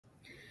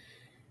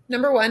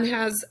Number 1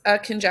 has a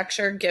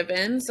conjecture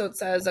given. So it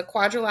says a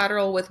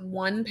quadrilateral with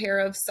one pair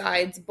of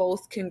sides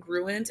both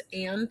congruent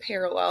and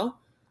parallel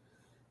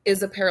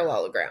is a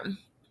parallelogram.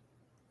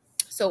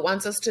 So it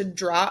wants us to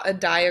draw a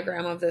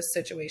diagram of this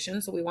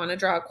situation. So we want to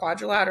draw a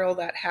quadrilateral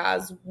that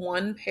has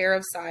one pair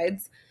of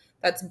sides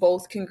that's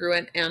both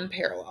congruent and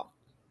parallel.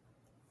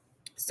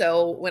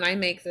 So when I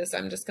make this,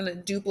 I'm just going to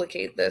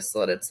duplicate this so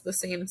that it's the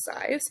same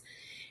size.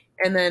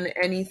 And then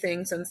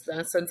anything, since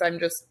I'm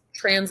just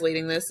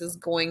translating this, is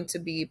going to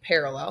be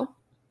parallel.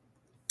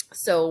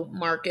 So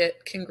mark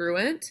it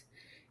congruent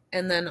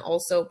and then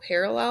also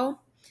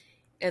parallel.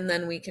 And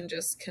then we can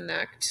just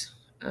connect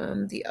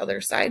the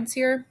other sides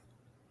here.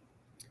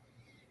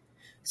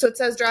 So it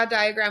says draw a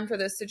diagram for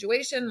this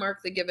situation,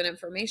 mark the given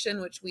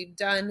information, which we've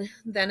done.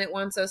 Then it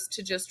wants us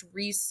to just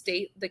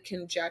restate the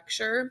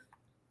conjecture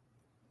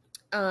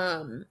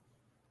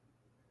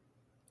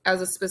as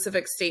a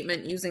specific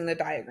statement using the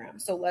diagram.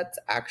 So let's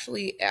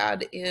actually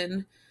add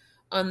in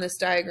on this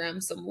diagram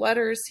some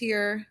letters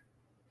here.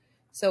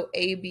 So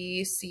A,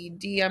 B, C,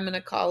 D, I'm going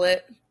to call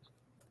it.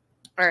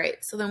 All right,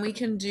 so then we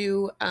can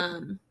do,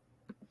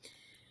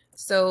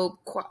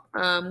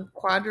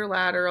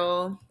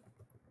 quadrilateral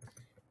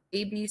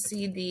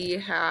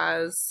ABCD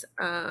has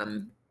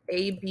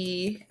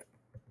AB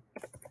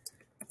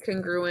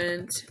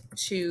congruent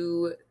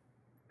to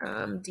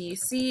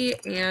DC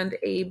and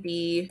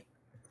AB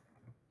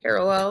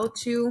parallel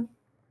to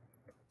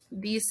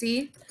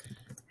BC.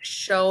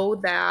 Show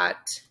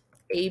that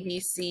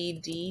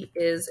ABCD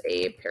is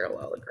a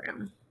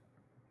parallelogram.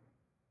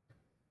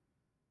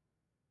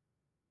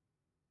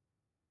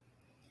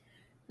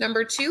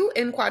 Number 2,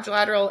 in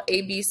quadrilateral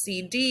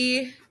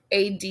ABCD,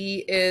 AD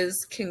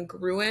is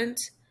congruent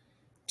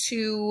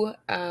to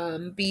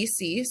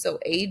BC. So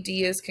AD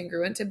is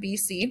congruent to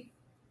BC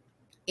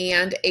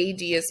and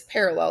AD is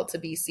parallel to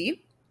BC.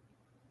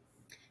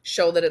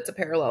 Show that it's a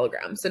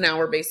parallelogram. So now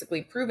we're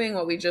basically proving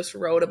what we just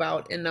wrote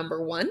about in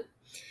number 1.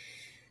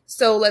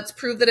 So let's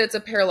prove that it's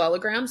a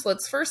parallelogram. So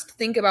let's first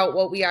think about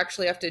what we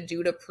actually have to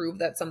do to prove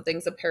that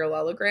something's a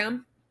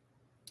parallelogram.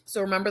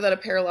 So remember that a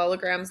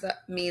parallelogram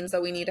that means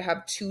that we need to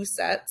have 2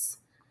 sets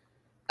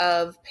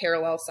of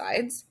parallel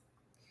sides.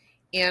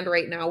 And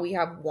right now we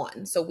have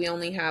 1. So we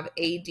only have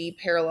AD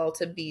parallel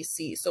to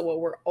BC. So what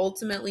we're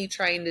ultimately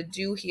trying to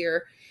do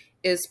here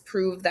is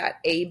prove that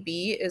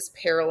AB is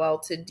parallel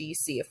to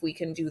DC. If we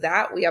can do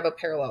that, we have a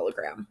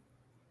parallelogram.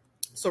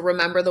 So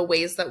remember the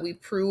ways that we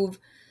prove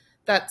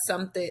that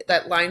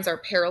lines are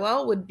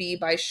parallel would be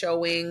by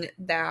showing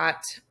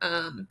that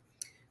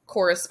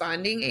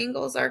corresponding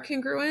angles are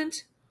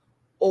congruent,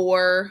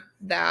 or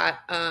that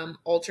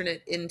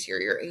alternate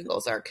interior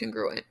angles are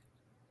congruent.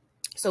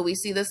 So we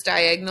see this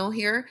diagonal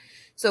here.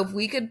 So if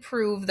we could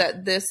prove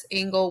that this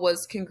angle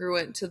was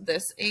congruent to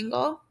this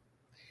angle,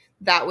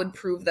 that would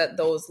prove that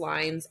those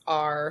lines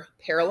are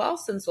parallel,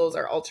 since those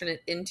are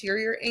alternate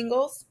interior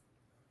angles.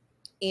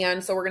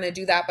 And so we're going to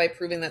do that by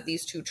proving that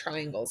these 2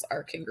 triangles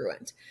are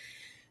congruent.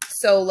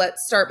 So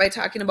let's start by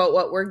talking about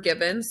what we're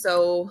given.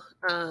 So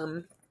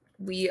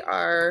we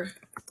are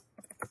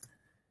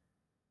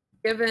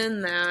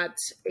given that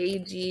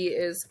AD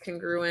is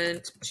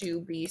congruent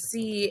to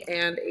BC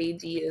and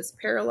AD is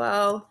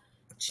parallel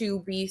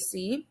to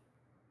BC.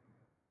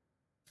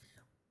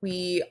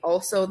 We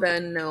also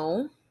then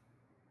know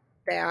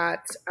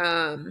that,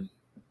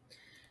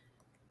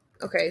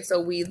 okay,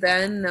 so we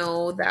then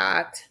know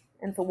that,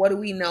 and so what do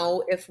we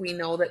know if we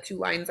know that 2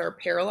 lines are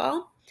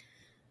parallel?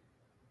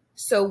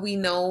 So we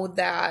know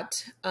that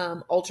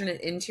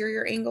alternate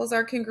interior angles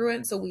are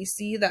congruent. So we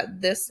see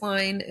that this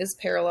line is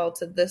parallel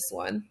to this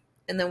one.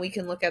 And then we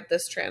can look at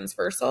this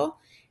transversal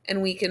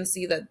and we can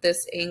see that this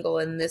angle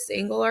and this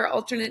angle are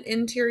alternate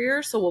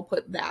interior. So we'll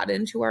put that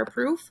into our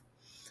proof.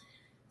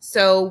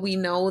 So we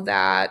know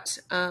that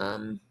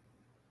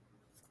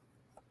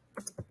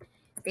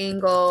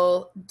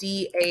angle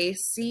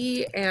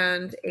DAC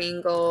and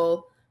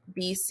angle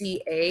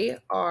BCA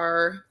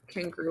are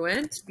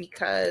congruent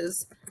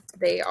because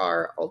they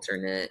are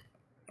alternate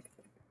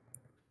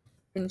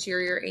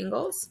interior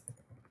angles.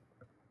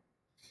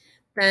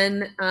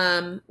 Then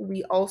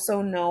we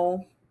also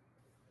know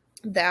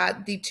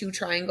that the 2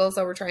 triangles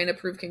that we're trying to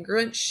prove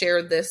congruent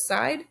share this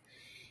side.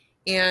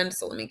 And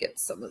so let me get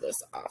some of this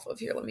off of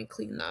here. Let me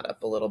clean that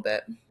up a little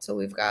bit. So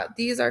we've got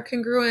these are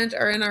congruent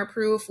are in our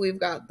proof. We've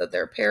got that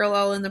they're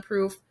parallel in the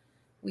proof.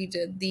 We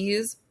did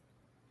these.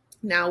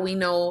 Now we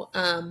know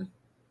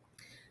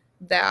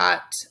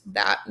that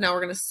now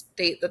we're going to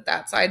state that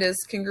that side is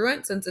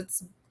congruent since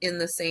it's in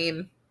the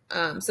same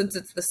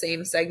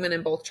segment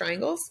in both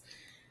triangles.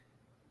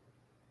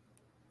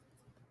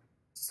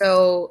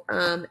 So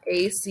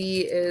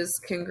AC is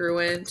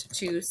congruent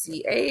to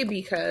CA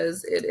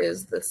because it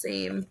is the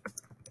same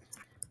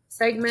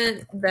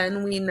segment.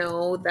 Then we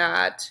know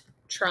that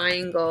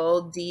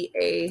triangle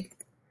DAC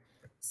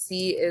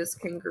is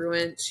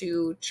congruent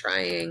to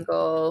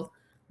triangle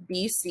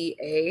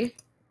BCA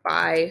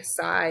by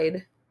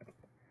side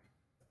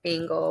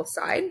angle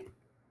side.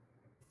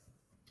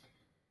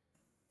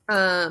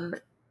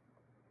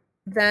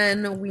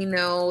 Then we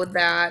know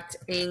that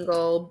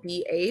angle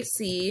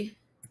BAC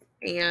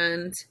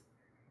and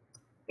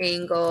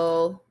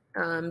angle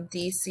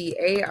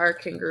DCA are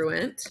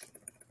congruent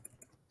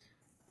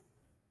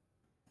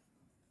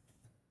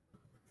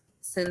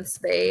since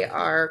they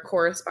are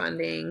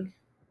corresponding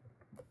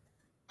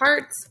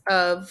parts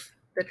of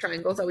the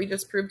triangles that we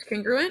just proved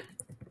congruent.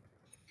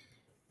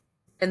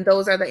 And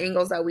those are the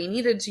angles that we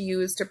needed to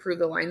use to prove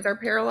the lines are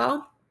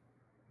parallel.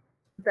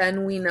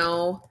 Then we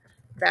know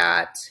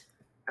that,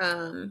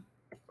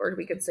 or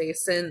we could say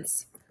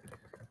since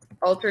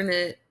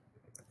alternate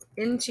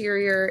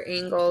interior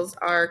angles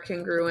are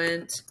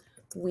congruent,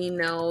 we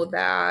know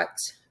that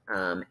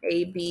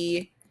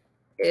AB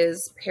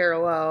is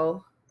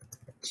parallel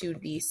to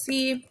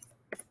DC.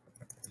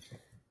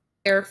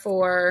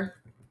 Therefore,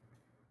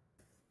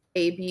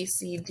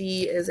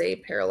 ABCD is a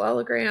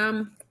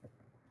parallelogram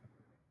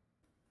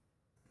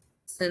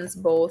since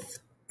both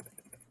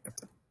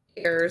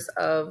pairs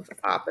of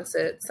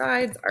opposite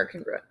sides are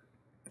congruent.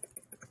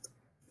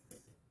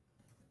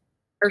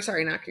 Or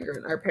sorry, not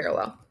congruent, are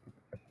parallel.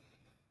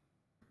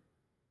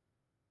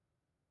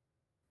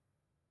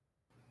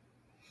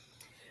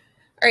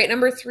 All right,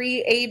 number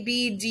 3,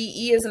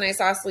 ABDE is an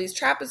isosceles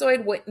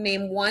trapezoid.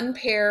 Name one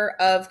pair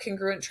of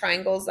congruent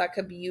triangles that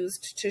could be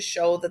used to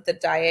show that the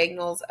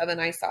diagonals of an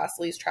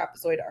isosceles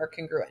trapezoid are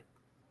congruent.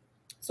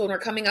 So when we're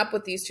coming up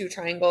with these two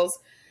triangles,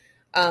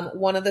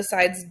 one of the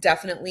sides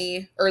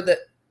definitely, or the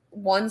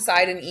one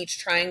side in each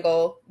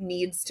triangle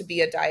needs to be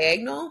a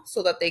diagonal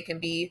so that they can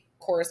be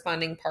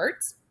corresponding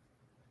parts.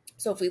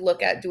 So if we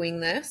look at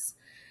doing this,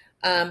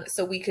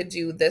 so we could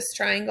do this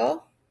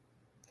triangle,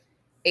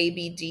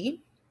 ABD,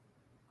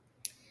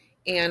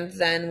 and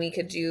then we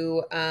could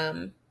do,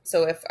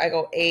 so if I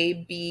go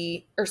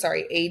ADB,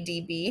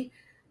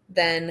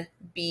 then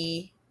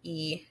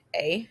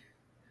BEA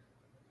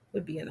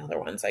would be another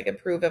one. So I could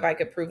prove, if I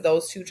could prove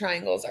those two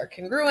triangles are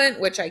congruent,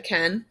 which I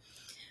can,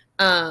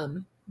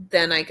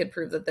 then I could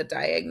prove that the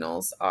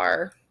diagonals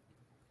are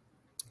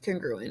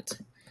congruent.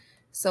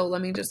 So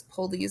let me just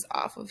pull these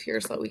off of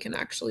here so that we can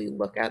actually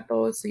look at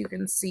those so you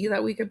can see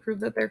that we could prove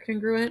that they're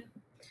congruent,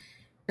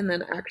 and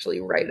then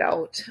actually write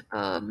out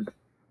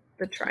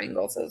the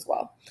triangles as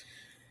well.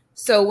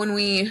 So when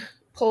we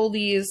pull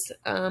these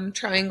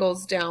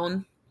triangles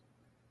down,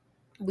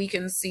 we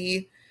can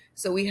see,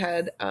 so we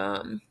had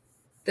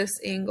this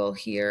angle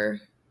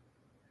here,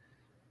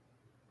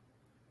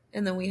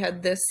 and then we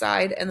had this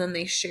side, and then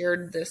they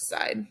shared this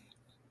side.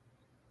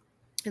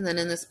 And then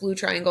in this blue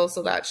triangle,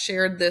 so that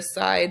shared this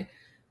side,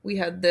 we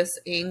had this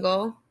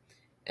angle,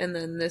 and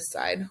then this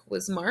side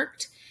was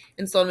marked.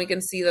 And so we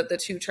can see that the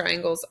two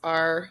triangles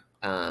are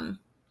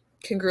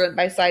congruent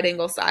by side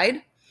angle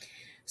side.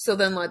 So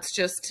then let's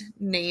just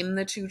name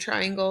the two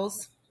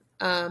triangles.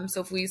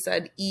 So if we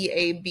said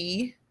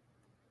EAB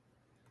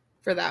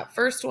for that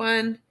first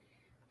one,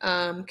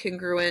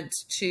 congruent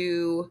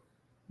to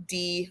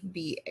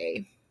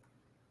DBA.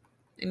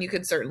 And you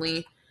could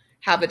certainly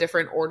have a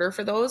different order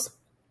for those.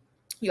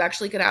 You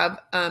actually could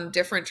have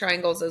different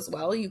triangles as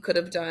well. You could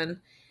have done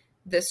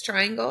this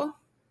triangle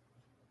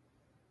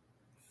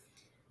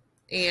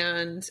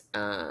and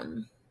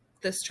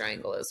this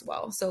triangle as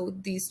well. So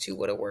these two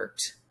would have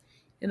worked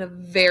in a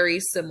very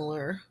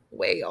similar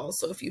way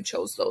also if you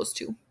chose those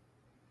two.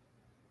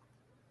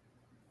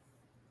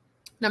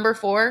 Number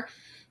 4,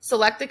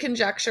 select the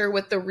conjecture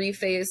with the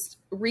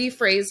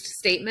rephrased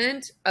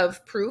statement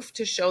of proof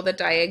to show that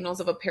diagonals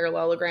of a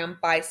parallelogram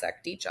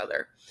bisect each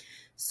other.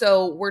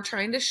 So we're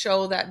trying to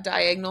show that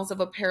diagonals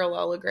of a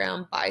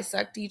parallelogram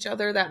bisect each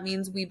other. That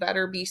means we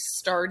better be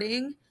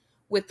starting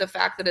with the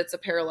fact that it's a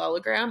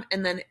parallelogram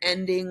and then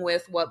ending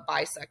with what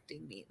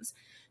bisecting means.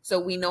 So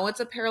we know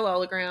it's a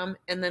parallelogram,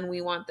 and then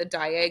we want the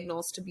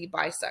diagonals to be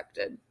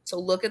bisected. So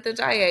look at the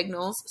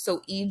diagonals.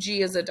 So EG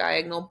is a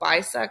diagonal.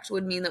 Bisect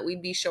would mean that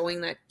we'd be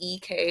showing that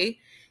EK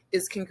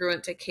is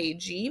congruent to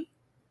KG.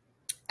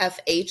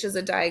 FH is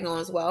a diagonal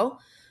as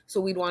well.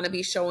 So we'd want to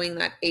be showing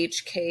that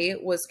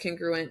HK was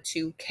congruent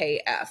to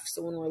KF.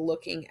 So when we're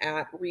looking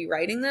at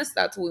rewriting this,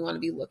 that's what we want to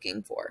be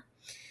looking for.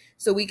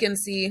 So we can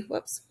see,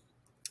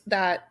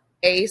 that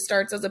A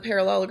starts as a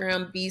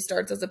parallelogram, B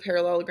starts as a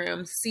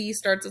parallelogram, C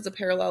starts as a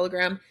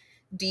parallelogram,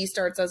 D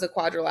starts as a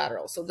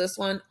quadrilateral. So this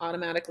one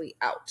automatically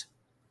out.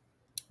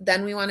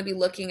 Then we want to be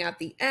looking at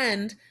the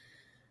end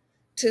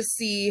to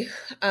see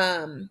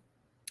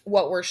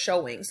what we're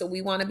showing. So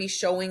we want to be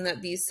showing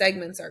that these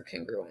segments are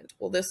congruent.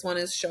 Well, this one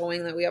is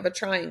showing that we have a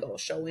triangle,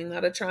 showing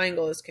that a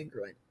triangle is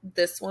congruent.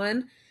 This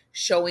one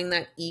showing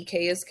that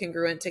EK is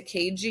congruent to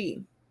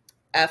KG.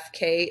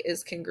 FK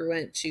is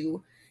congruent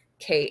to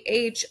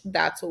KH.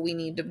 That's what we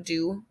need to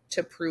do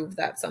to prove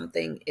that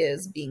something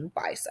is being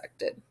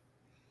bisected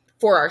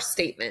for our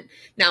statement.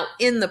 Now,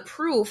 in the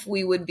proof,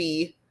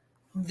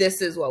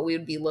 this is what we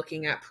would be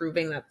looking at,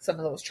 proving that some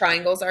of those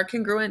triangles are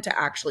congruent to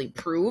actually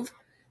prove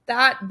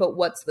that. But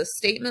what's the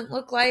statement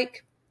look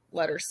like?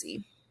 Letter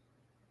C.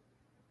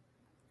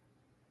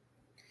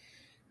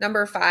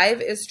 Number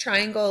 5 is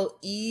triangle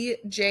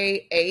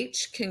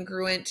EJH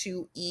congruent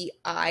to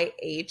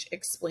EIH.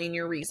 Explain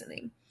your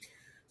reasoning.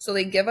 So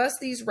they give us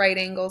these right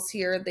angles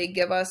here. They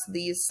give us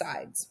these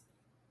sides.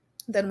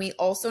 Then we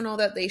also know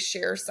that they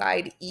share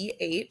side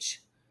EH,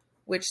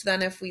 which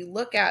then if we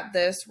look at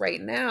this right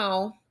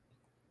now,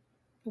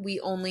 we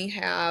only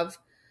have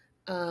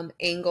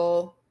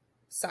angle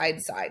side.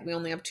 We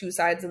only have two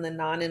sides in the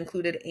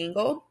non-included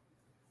angle.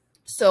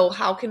 So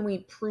how can we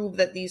prove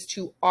that these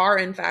two are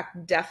in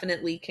fact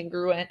definitely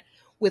congruent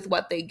with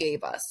what they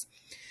gave us?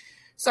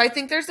 So I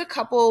think there's a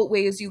couple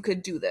ways you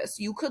could do this.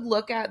 You could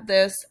look at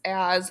this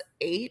as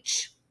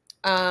H.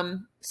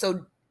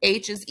 So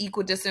H is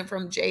equidistant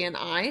from J and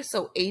I.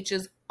 So H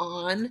is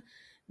on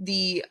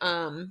the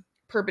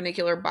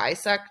perpendicular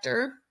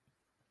bisector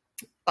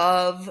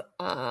of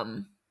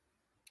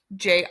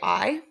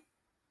JI.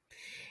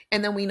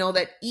 And then we know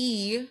that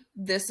E,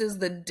 this is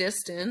the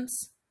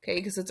distance, okay,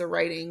 because it's a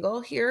right angle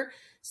here.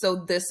 So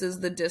this is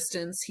the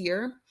distance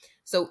here.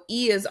 So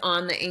E is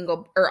on the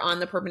angle or on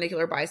the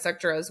perpendicular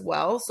bisector as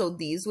well. So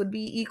these would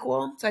be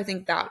equal. So I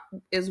think that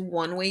is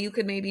one way you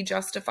could maybe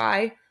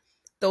justify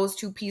those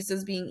two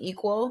pieces being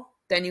equal.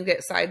 Then you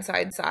get side.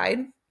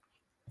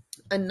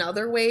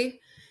 Another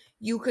way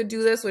you could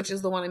do this, which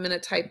is the one I'm going to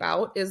type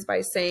out, is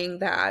by saying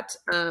that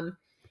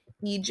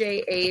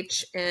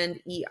EJH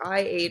and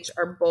EIH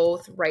are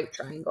both right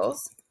triangles.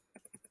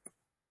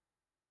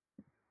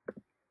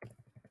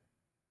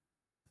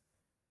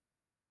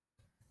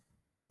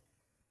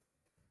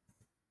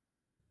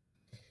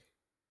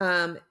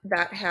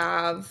 That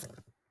have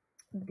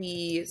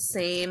the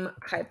same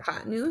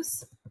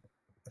hypotenuse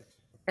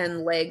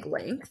and leg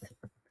length.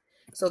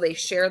 So they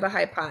share the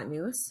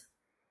hypotenuse,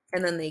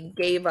 and then they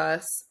gave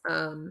us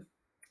the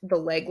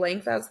leg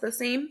length as the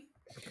same.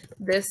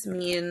 This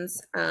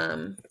means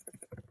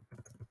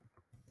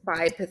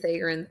by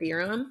Pythagorean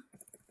theorem,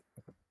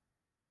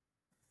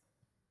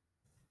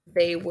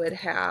 they would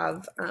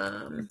have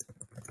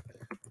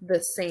the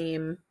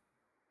same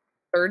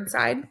third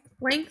side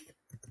length,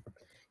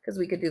 because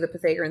we could do the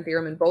Pythagorean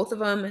theorem in both of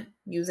them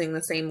using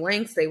the same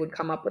lengths. They would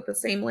come up with the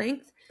same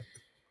length.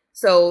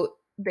 So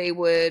they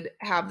would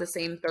have the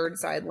same third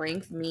side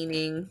length,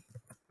 meaning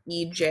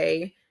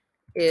EJ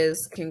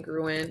is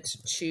congruent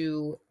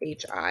to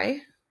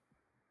HI.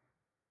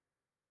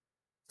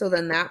 So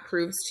then that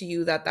proves to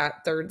you that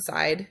that third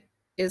side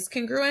is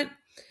congruent.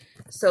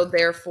 So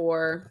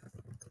therefore,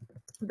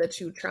 the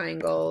two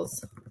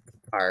triangles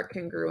are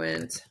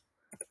congruent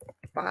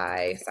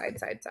by side.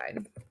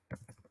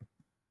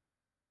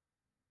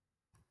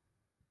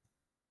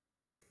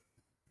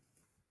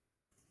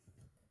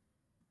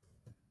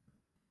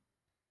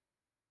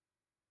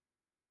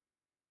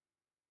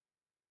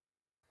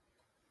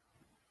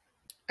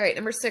 All right,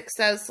 number 6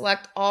 says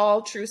select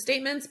all true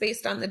statements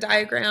based on the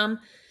diagram.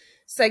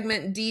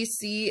 Segment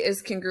DC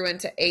is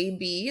congruent to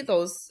AB.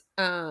 Those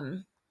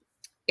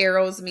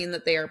arrows mean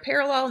that they are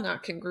parallel,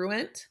 not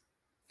congruent.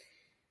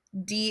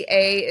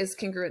 DA is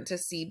congruent to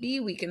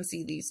CB. We can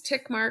see these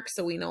tick marks,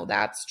 so we know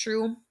that's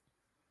true.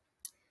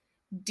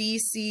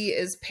 DC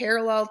is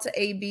parallel to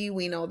AB.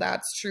 We know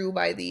that's true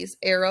by these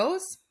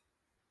arrows.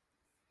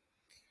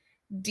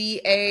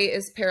 DA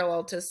is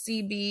parallel to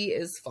CB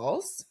is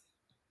false.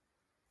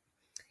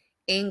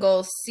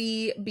 Angle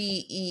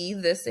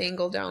CBE, this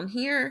angle down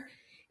here,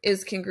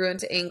 is congruent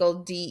to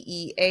angle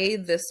DEA,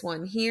 this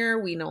one here.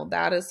 We know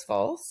that is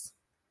false.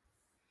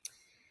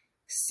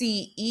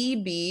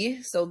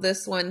 CEB, so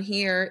this one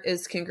here,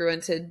 is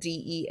congruent to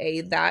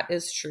DEA. That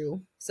is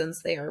true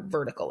since they are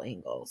vertical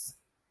angles.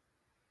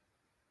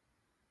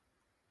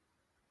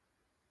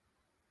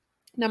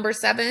 Number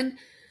 7,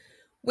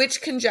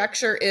 which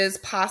conjecture is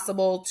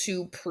possible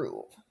to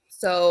prove?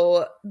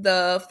 So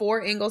the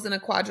 4 angles in a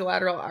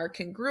quadrilateral are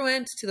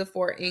congruent to the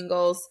 4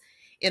 angles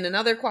in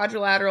another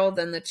quadrilateral,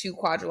 then the 2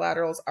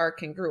 quadrilaterals are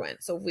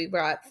congruent. So if we've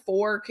got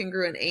 4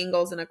 congruent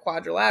angles in a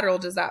quadrilateral,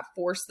 does that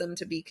force them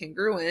to be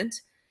congruent?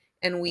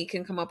 And we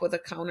can come up with a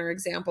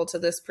counterexample to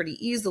this pretty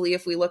easily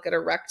if we look at a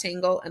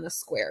rectangle and a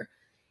square.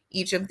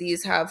 Each of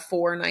these have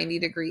 4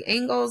 90-degree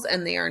angles,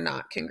 and they are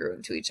not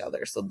congruent to each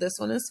other. So this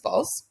one is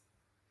false.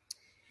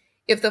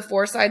 If the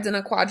 4 sides in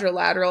a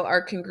quadrilateral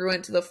are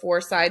congruent to the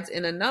 4 sides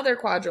in another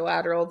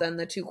quadrilateral, then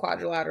the 2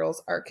 quadrilaterals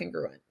are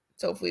congruent.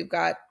 So if we've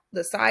got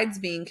the sides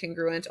being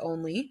congruent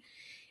only,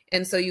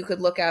 and so you could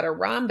look at a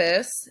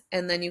rhombus,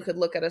 and then you could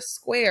look at a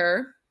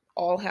square,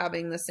 all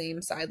having the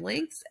same side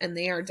lengths, and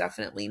they are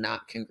definitely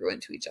not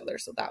congruent to each other.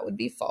 So that would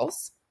be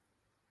false.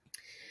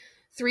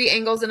 3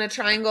 angles in a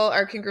triangle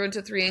are congruent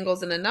to 3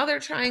 angles in another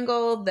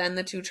triangle, then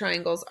the 2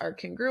 triangles are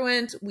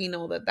congruent. We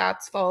know that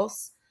that's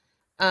false.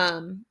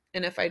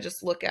 And if I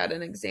just look at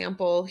an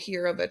example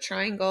here of a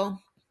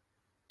triangle,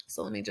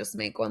 so let me just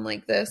make one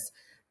like this,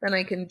 then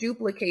I can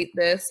duplicate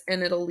this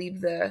and it'll leave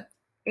the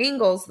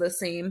angles the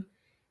same.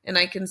 And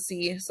I can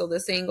see, so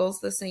this angle's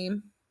the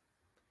same,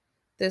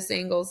 this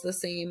angle's the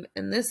same,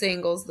 and this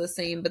angle's the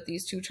same, but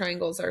these 2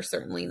 triangles are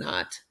certainly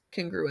not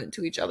congruent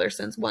to each other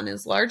since one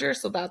is larger,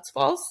 so that's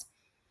false.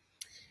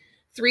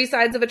 3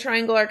 sides of a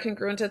triangle are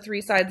congruent to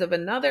 3 sides of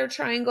another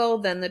triangle,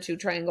 then the 2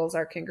 triangles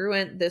are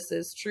congruent. This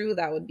is true.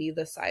 That would be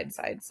the side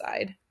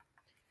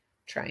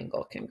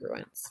triangle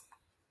congruence.